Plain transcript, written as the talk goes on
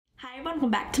welcome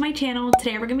back to my channel.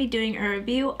 Today we're going to be doing a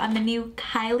review on the new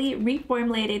Kylie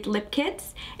reformulated lip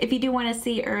kits. If you do want to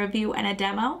see a review and a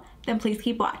demo, then please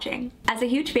keep watching. As a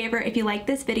huge favor, if you like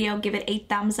this video, give it a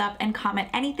thumbs up and comment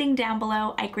anything down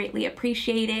below. I greatly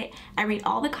appreciate it. I read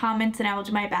all the comments and I will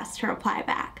do my best to reply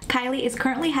back. Kylie is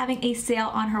currently having a sale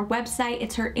on her website.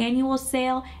 It's her annual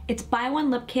sale. It's buy one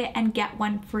lip kit and get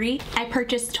one free. I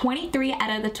purchased 23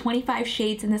 out of the 25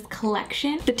 shades in this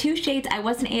collection. The two shades I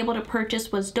wasn't able to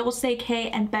purchase was Dulce K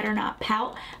and Better Not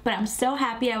Pout, but I'm so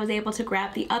happy I was able to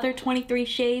grab the other 23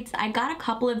 shades. I got a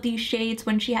couple of these shades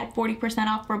when she had 40%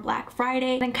 off for Black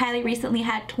Friday. Then Kylie recently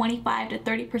had 25 to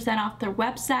 30% off their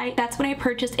website. That's when I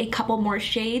purchased a couple more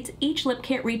shades. Each lip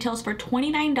kit retails for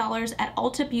 $29 at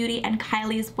Ulta Beauty and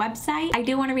Kylie's website. I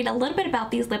do want to read a little bit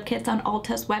about these lip kits on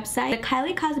Ulta's website. The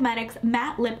Kylie Cosmetics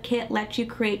Matte Lip Kit lets you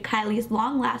create Kylie's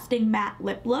long-lasting matte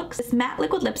lip looks. This matte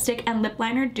liquid lipstick and lip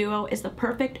liner duo is the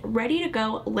perfect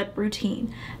ready-to-go lip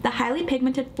routine. The highly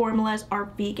pigmented formulas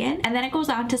are vegan, and then it goes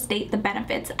on to state the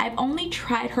benefits. I've only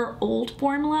tried her old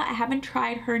formula. I haven't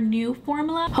tried her new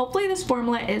formula. Hopefully this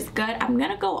formula is good. I'm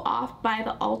gonna go off by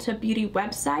the Ulta Beauty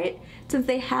website since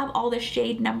they have all the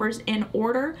shade numbers in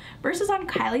order versus on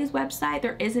Kylie's website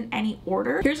there isn't any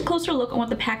order. Here's a closer look on what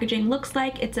the packaging looks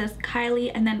like. It says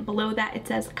Kylie and then below that it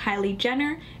says Kylie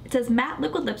Jenner. It says matte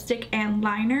liquid lipstick and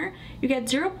liner. You get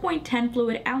 0.10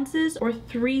 fluid ounces or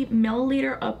 3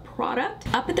 milliliter of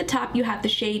product. Up at the top you have the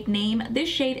shade name. This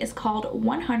shade is called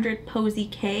 100 Posy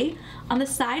K. On the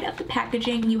side of the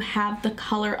packaging you have the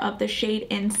color of the shade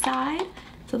inside.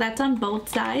 So that's on both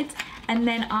sides. And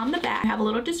then on the back, I have a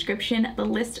little description, the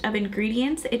list of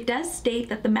ingredients. It does state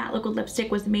that the matte liquid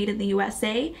lipstick was made in the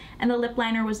USA and the lip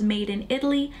liner was made in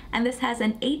Italy, and this has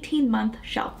an 18-month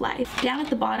shelf life. Down at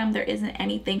the bottom, there isn't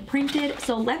anything printed.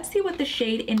 So let's see what the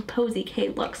shade in Posy K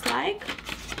looks like.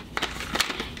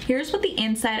 Here's what the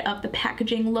inside of the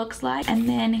packaging looks like. And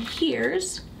then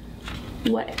here's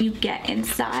what you get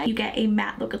inside. You get a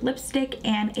matte liquid lipstick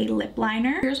and a lip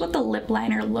liner. Here's what the lip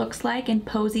liner looks like in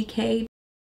Posy K.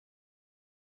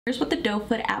 Here's what the doe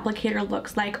foot applicator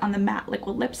looks like on the matte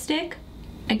liquid lipstick.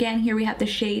 Again, here we have the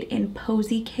shade in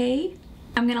Posy K.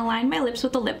 I'm gonna line my lips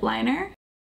with the lip liner.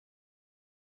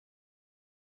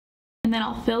 And then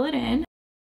I'll fill it in.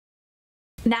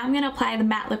 Now I'm gonna apply the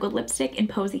matte liquid lipstick in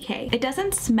Posy K. It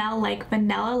doesn't smell like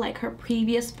vanilla like her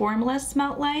previous formulas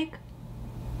smelled like.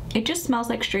 It just smells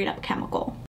like straight up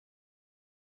chemical.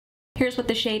 Here's what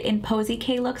the shade in Posy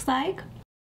K looks like.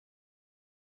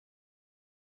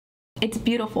 It's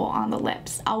beautiful on the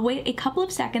lips. I'll wait a couple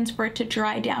of seconds for it to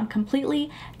dry down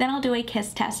completely, then I'll do a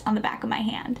kiss test on the back of my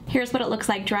hand. Here's what it looks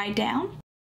like dried down.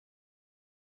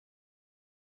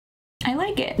 I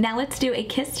like it. Now let's do a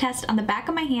kiss test on the back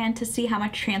of my hand to see how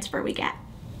much transfer we get.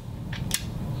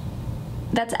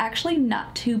 That's actually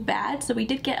not too bad, so we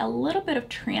did get a little bit of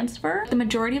transfer. The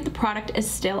majority of the product is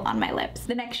still on my lips.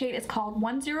 The next shade is called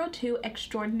 102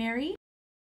 Extraordinary.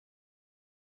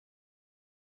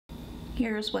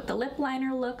 Here's what the lip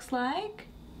liner looks like.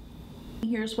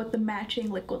 Here's what the matching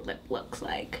liquid lip looks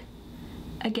like.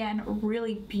 Again,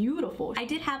 really beautiful. I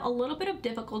did have a little bit of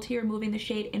difficulty removing the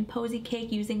shade in Posy K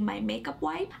using my makeup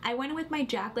wipe. I went with my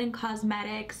Jaclyn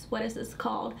Cosmetics, what is this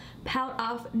called? Pout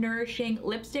Off Nourishing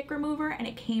Lipstick Remover, and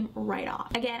it came right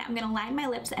off. Again, I'm gonna line my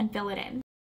lips and fill it in.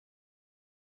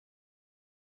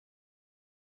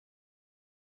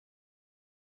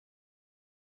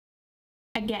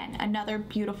 Again, another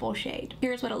beautiful shade.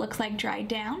 Here's what it looks like dried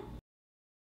down.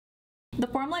 The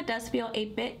formula does feel a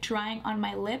bit drying on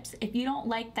my lips. If you don't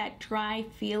like that dry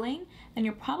feeling, then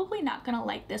you're probably not gonna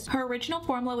like this. Her original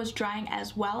formula was drying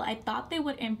as well. I thought they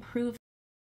would improve.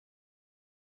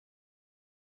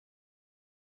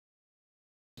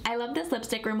 I love this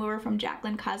lipstick remover from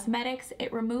Jaclyn Cosmetics.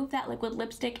 It removed that liquid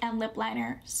lipstick and lip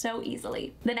liner so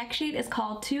easily. The next shade is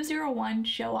called 201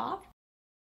 Show Off.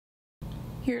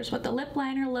 Here's what the lip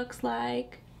liner looks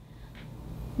like.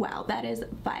 Wow, that is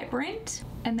vibrant.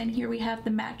 And then here we have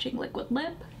the matching liquid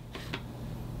lip.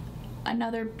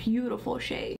 Another beautiful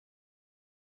shade.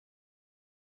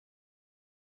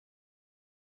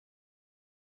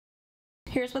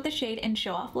 Here's what the shade in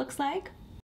Show Off looks like.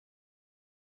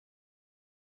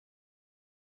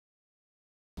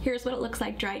 Here's what it looks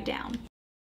like dried down.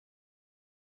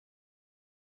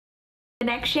 The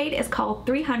next shade is called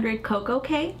 300 Cocoa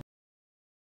K.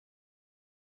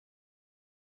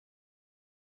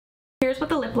 Here's what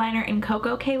the lip liner in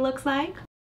Cocoa K looks like.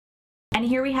 And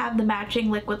here we have the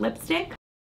matching liquid lipstick.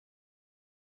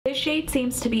 This shade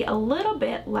seems to be a little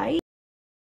bit light.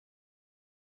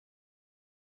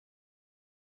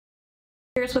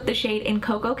 Here's what the shade in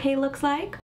Cocoa K looks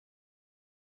like.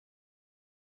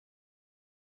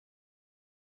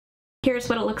 Here's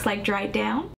what it looks like dried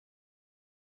down.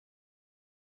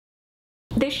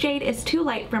 This shade is too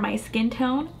light for my skin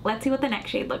tone. Let's see what the next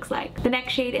shade looks like. The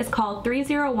next shade is called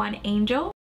 301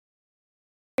 Angel.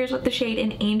 Here's what the shade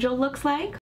in Angel looks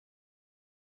like.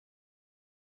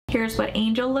 Here's what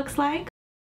Angel looks like.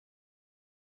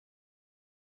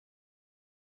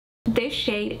 This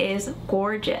shade is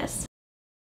gorgeous.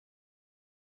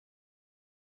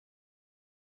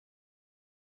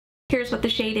 Here's what the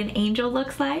shade in Angel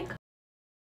looks like.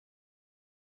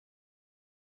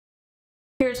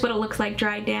 Here's what it looks like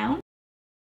dried down.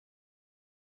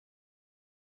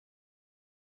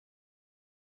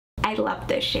 I love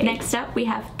this shade. Next up, we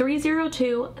have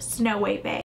 302 Snowy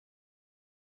Bay.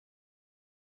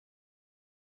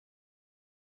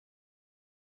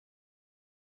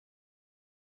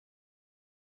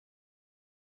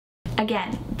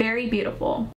 Again, very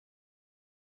beautiful.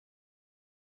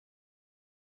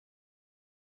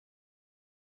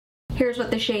 Here's what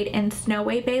the shade in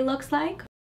Snowy Bay looks like.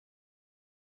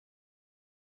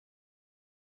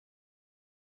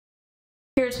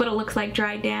 Here's what it looks like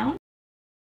dried down.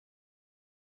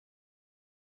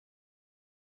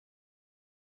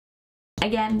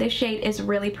 Again, this shade is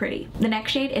really pretty. The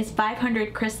next shade is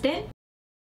 500 Kristen.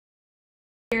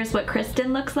 Here's what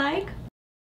Kristen looks like.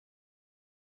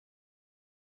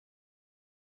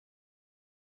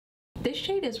 This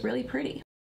shade is really pretty.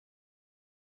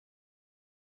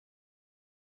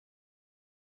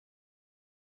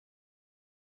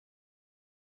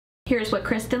 Here's what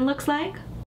Kristen looks like.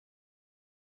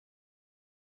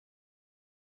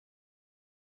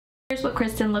 Here's what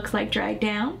Kristen looks like dried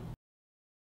down.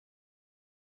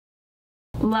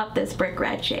 Love this brick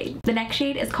red shade. The next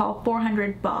shade is called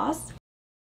 400 Boss.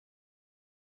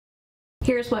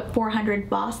 Here's what 400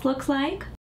 Boss looks like.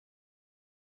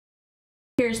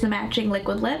 Here's the matching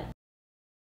liquid lip.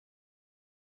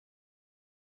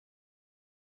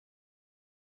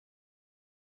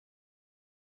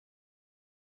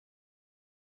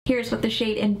 Here's what the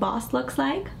shade in Boss looks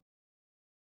like.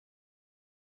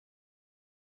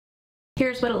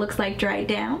 Here's what it looks like dried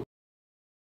down.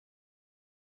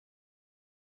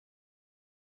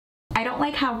 I don't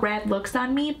like how red looks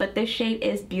on me, but this shade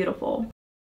is beautiful.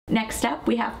 Next up,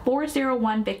 we have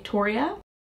 401 Victoria.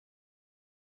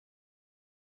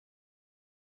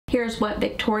 Here's what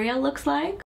Victoria looks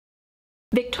like.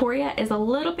 Victoria is a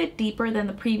little bit deeper than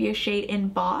the previous shade in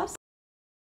Boss.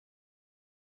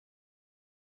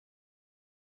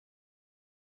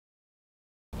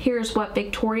 Here's what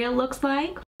Victoria looks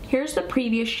like. Here's the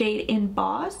previous shade in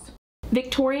Boss.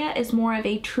 Victoria is more of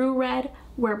a true red,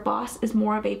 where Boss is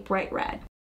more of a bright red.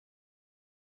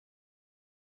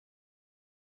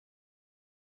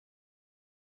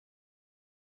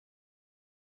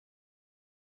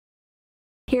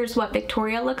 Here's what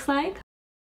Victoria looks like.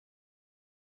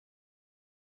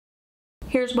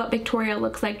 Here's what Victoria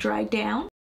looks like dried down.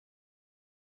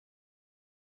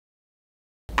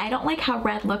 I don't like how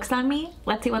red looks on me.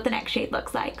 Let's see what the next shade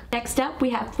looks like. Next up, we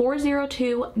have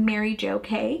 402 Mary Jo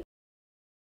K.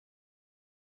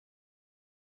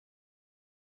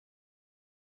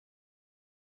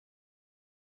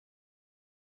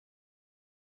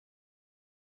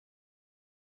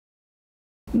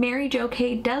 Mary Jo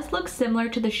K does look similar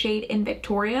to the shade in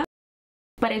Victoria,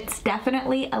 but it's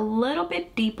definitely a little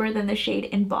bit deeper than the shade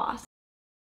in Boss.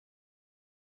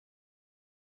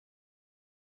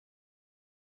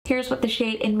 Here's what the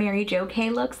shade in Mary Jo K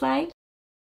looks like.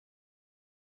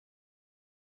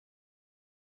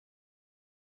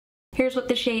 Here's what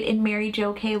the shade in Mary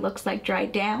Jo K looks like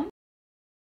dried down.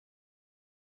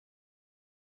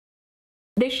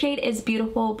 This shade is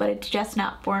beautiful, but it's just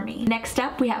not for me. Next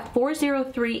up, we have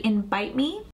 403 in Bite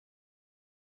Me.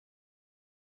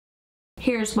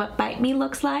 Here's what Bite Me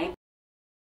looks like.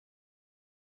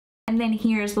 And then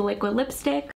here's the liquid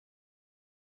lipstick.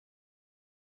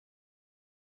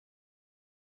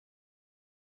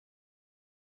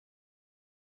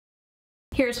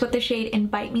 Here's what the shade in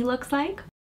Bite Me looks like.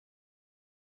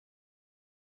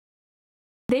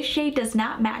 This shade does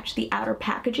not match the outer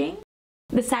packaging.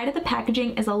 The side of the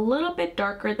packaging is a little bit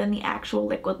darker than the actual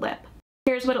liquid lip.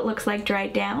 Here's what it looks like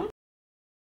dried down.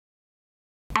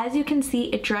 As you can see,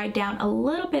 it dried down a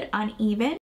little bit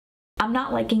uneven. I'm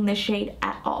not liking this shade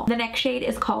at all. The next shade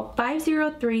is called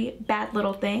 503 Bad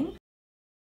Little Thing.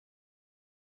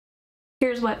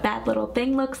 Here's what Bad Little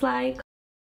Thing looks like.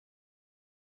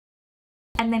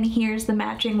 And then here's the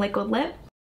matching liquid lip.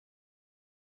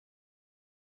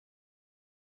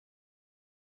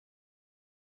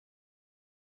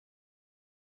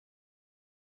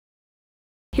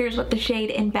 Here's what the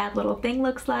shade in Bad Little Thing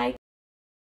looks like.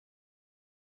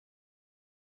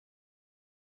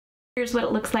 Here's what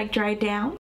it looks like dried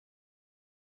down.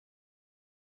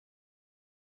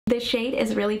 This shade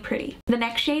is really pretty. The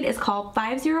next shade is called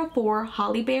 504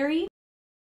 Hollyberry.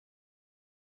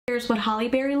 Here's what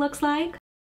Hollyberry looks like.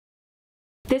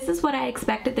 This is what I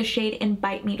expected the shade in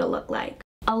Bite Me to look like.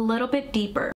 A little bit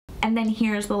deeper. And then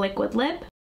here's the liquid lip.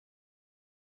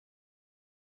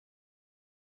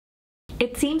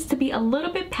 It seems to be a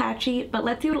little bit patchy, but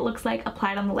let's see what it looks like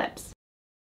applied on the lips.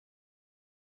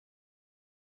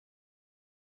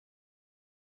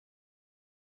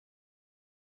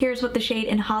 Here's what the shade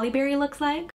in Hollyberry looks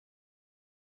like.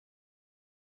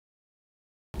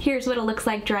 Here's what it looks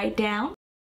like dried down.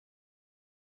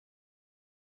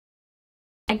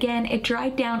 Again, it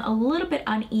dried down a little bit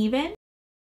uneven.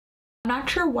 I'm not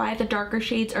sure why the darker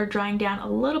shades are drying down a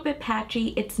little bit patchy.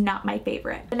 It's not my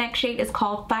favorite. The next shade is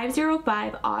called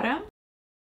 505 Autumn.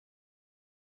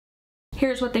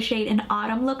 Here's what the shade in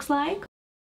Autumn looks like.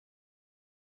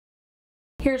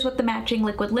 Here's what the matching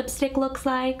liquid lipstick looks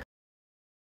like.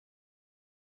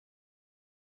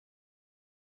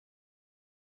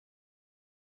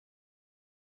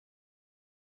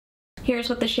 Here's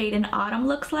what the shade in Autumn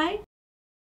looks like.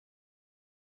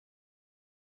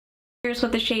 Here's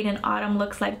what the shade in Autumn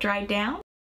looks like dried down.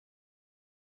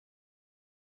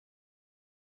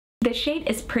 This shade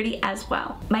is pretty as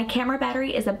well. My camera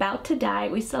battery is about to die.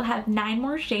 We still have 9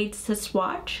 more shades to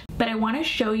swatch, but I want to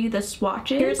show you the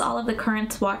swatches. Here's all of the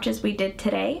current swatches we did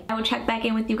today. I will check back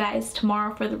in with you guys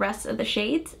tomorrow for the rest of the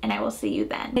shades, and I will see you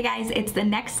then. Hey guys, it's the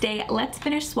next day. Let's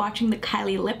finish swatching the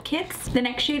Kylie lip kits. The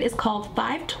next shade is called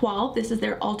 512. This is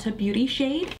their Ulta Beauty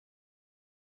shade.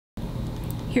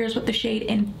 Here's what the shade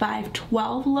in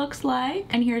 512 looks like,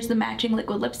 and here's the matching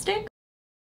liquid lipstick.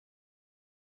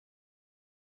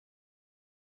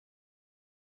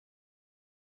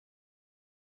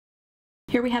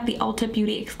 Here we have the Ulta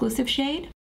Beauty exclusive shade.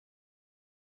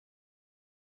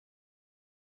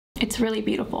 It's really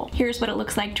beautiful. Here's what it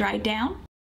looks like dried down.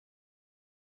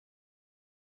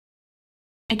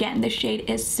 Again, this shade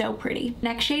is so pretty.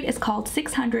 Next shade is called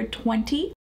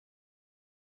 620.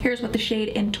 Here's what the shade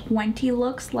in 20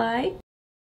 looks like.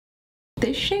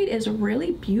 This shade is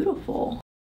really beautiful.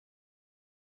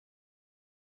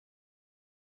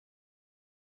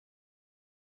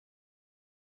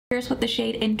 Here's what the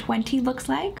shade in 20 looks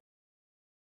like.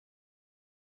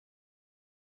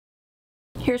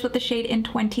 Here's what the shade in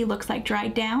 20 looks like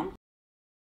dried down.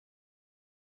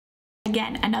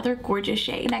 Again, another gorgeous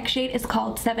shade. The next shade is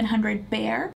called 700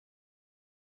 Bear.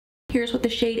 Here's what the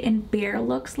shade in Bear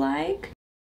looks like.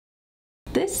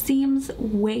 This seems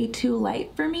way too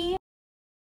light for me.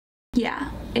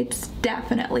 Yeah, it's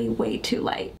definitely way too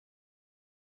light.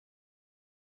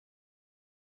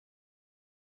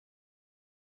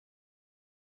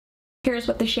 Here's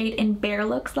what the shade in Bear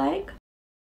looks like.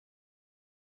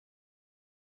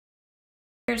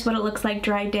 Here's what it looks like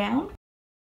dried down.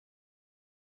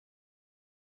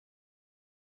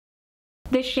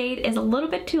 This shade is a little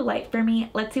bit too light for me.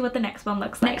 Let's see what the next one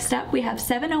looks like. Next up, we have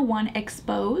 701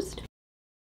 Exposed.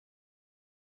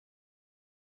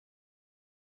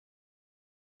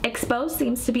 Exposed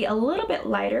seems to be a little bit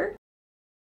lighter.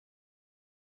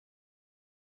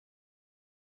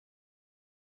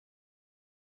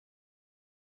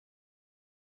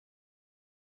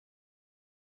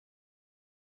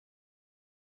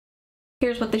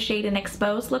 Here's what the shade in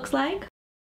Exposed looks like.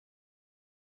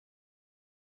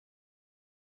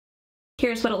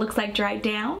 Here's what it looks like dried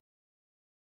down.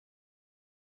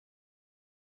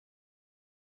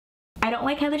 I don't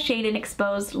like how the shade in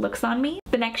Exposed looks on me.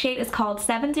 The next shade is called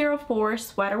 704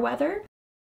 Sweater Weather.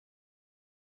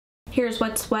 Here's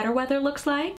what Sweater Weather looks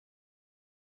like.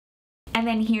 And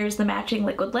then here's the matching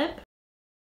liquid lip.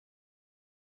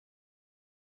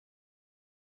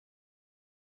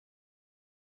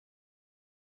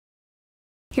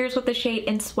 Here's what the shade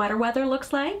in Sweater Weather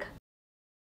looks like.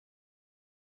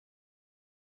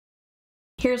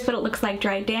 Here's what it looks like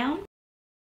dried down.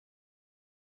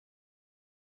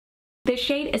 This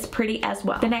shade is pretty as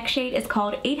well. The next shade is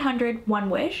called 800 One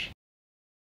Wish.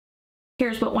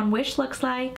 Here's what One Wish looks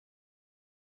like.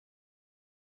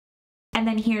 And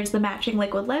then here's the matching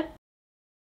liquid lip.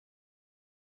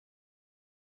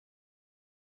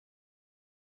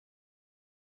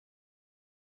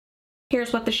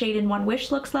 Here's what the shade in One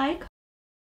Wish looks like.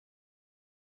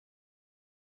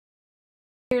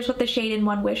 Here's what the shade in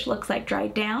One Wish looks like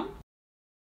dried down.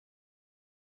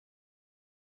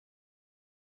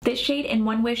 This shade in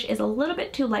One Wish is a little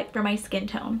bit too light for my skin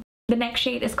tone. The next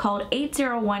shade is called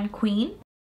 801 Queen.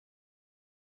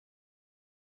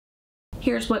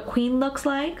 Here's what Queen looks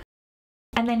like.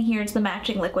 And then here's the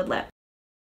matching liquid lip.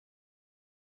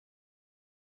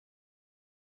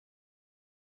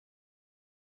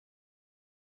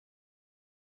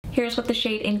 Here's what the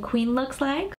shade in Queen looks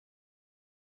like.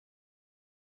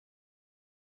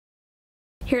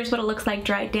 Here's what it looks like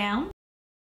dried down.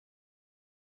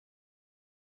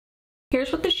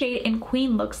 Here's what the shade in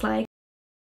Queen looks like.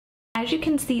 As you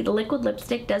can see, the liquid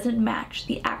lipstick doesn't match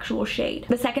the actual shade.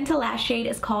 The second to last shade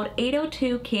is called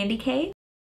 802 Candy Cake.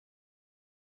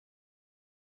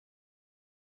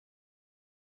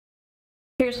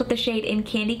 Here's what the shade in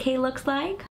Candy Cake looks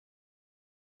like.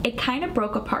 It kind of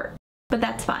broke apart, but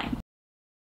that's fine.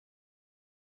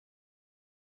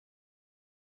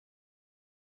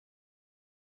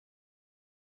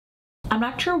 I'm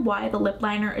not sure why the lip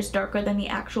liner is darker than the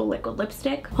actual liquid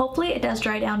lipstick. Hopefully it does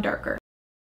dry down darker.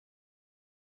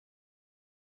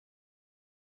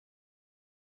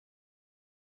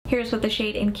 Here's what the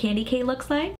shade in Candy Cake looks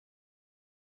like.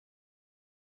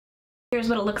 Here's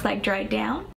what it looks like dried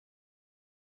down.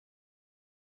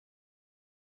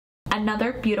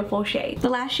 Another beautiful shade. The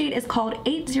last shade is called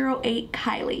 808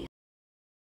 Kylie.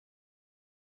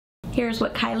 Here's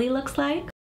what Kylie looks like.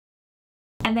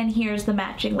 And then here's the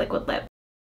matching liquid lip.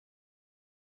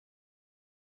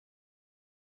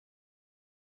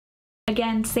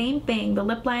 Again, same thing, the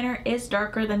lip liner is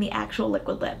darker than the actual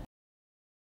liquid lip.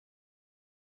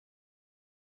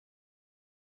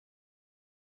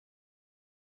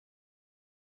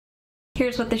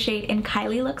 Here's what the shade in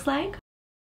Kylie looks like.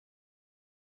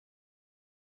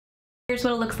 Here's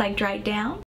what it looks like dried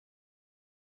down.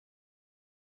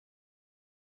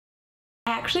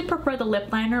 I actually prefer the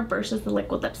lip liner versus the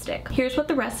liquid lipstick. Here's what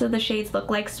the rest of the shades look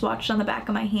like swatched on the back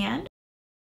of my hand.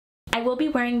 I will be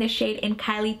wearing this shade in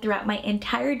Kylie throughout my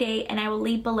entire day, and I will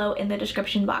leave below in the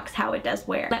description box how it does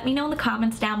wear. Let me know in the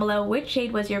comments down below which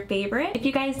shade was your favorite. If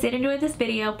you guys did enjoy this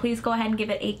video, please go ahead and give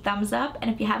it a thumbs up, and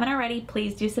if you haven't already,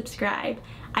 please do subscribe.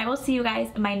 I will see you guys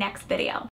in my next video.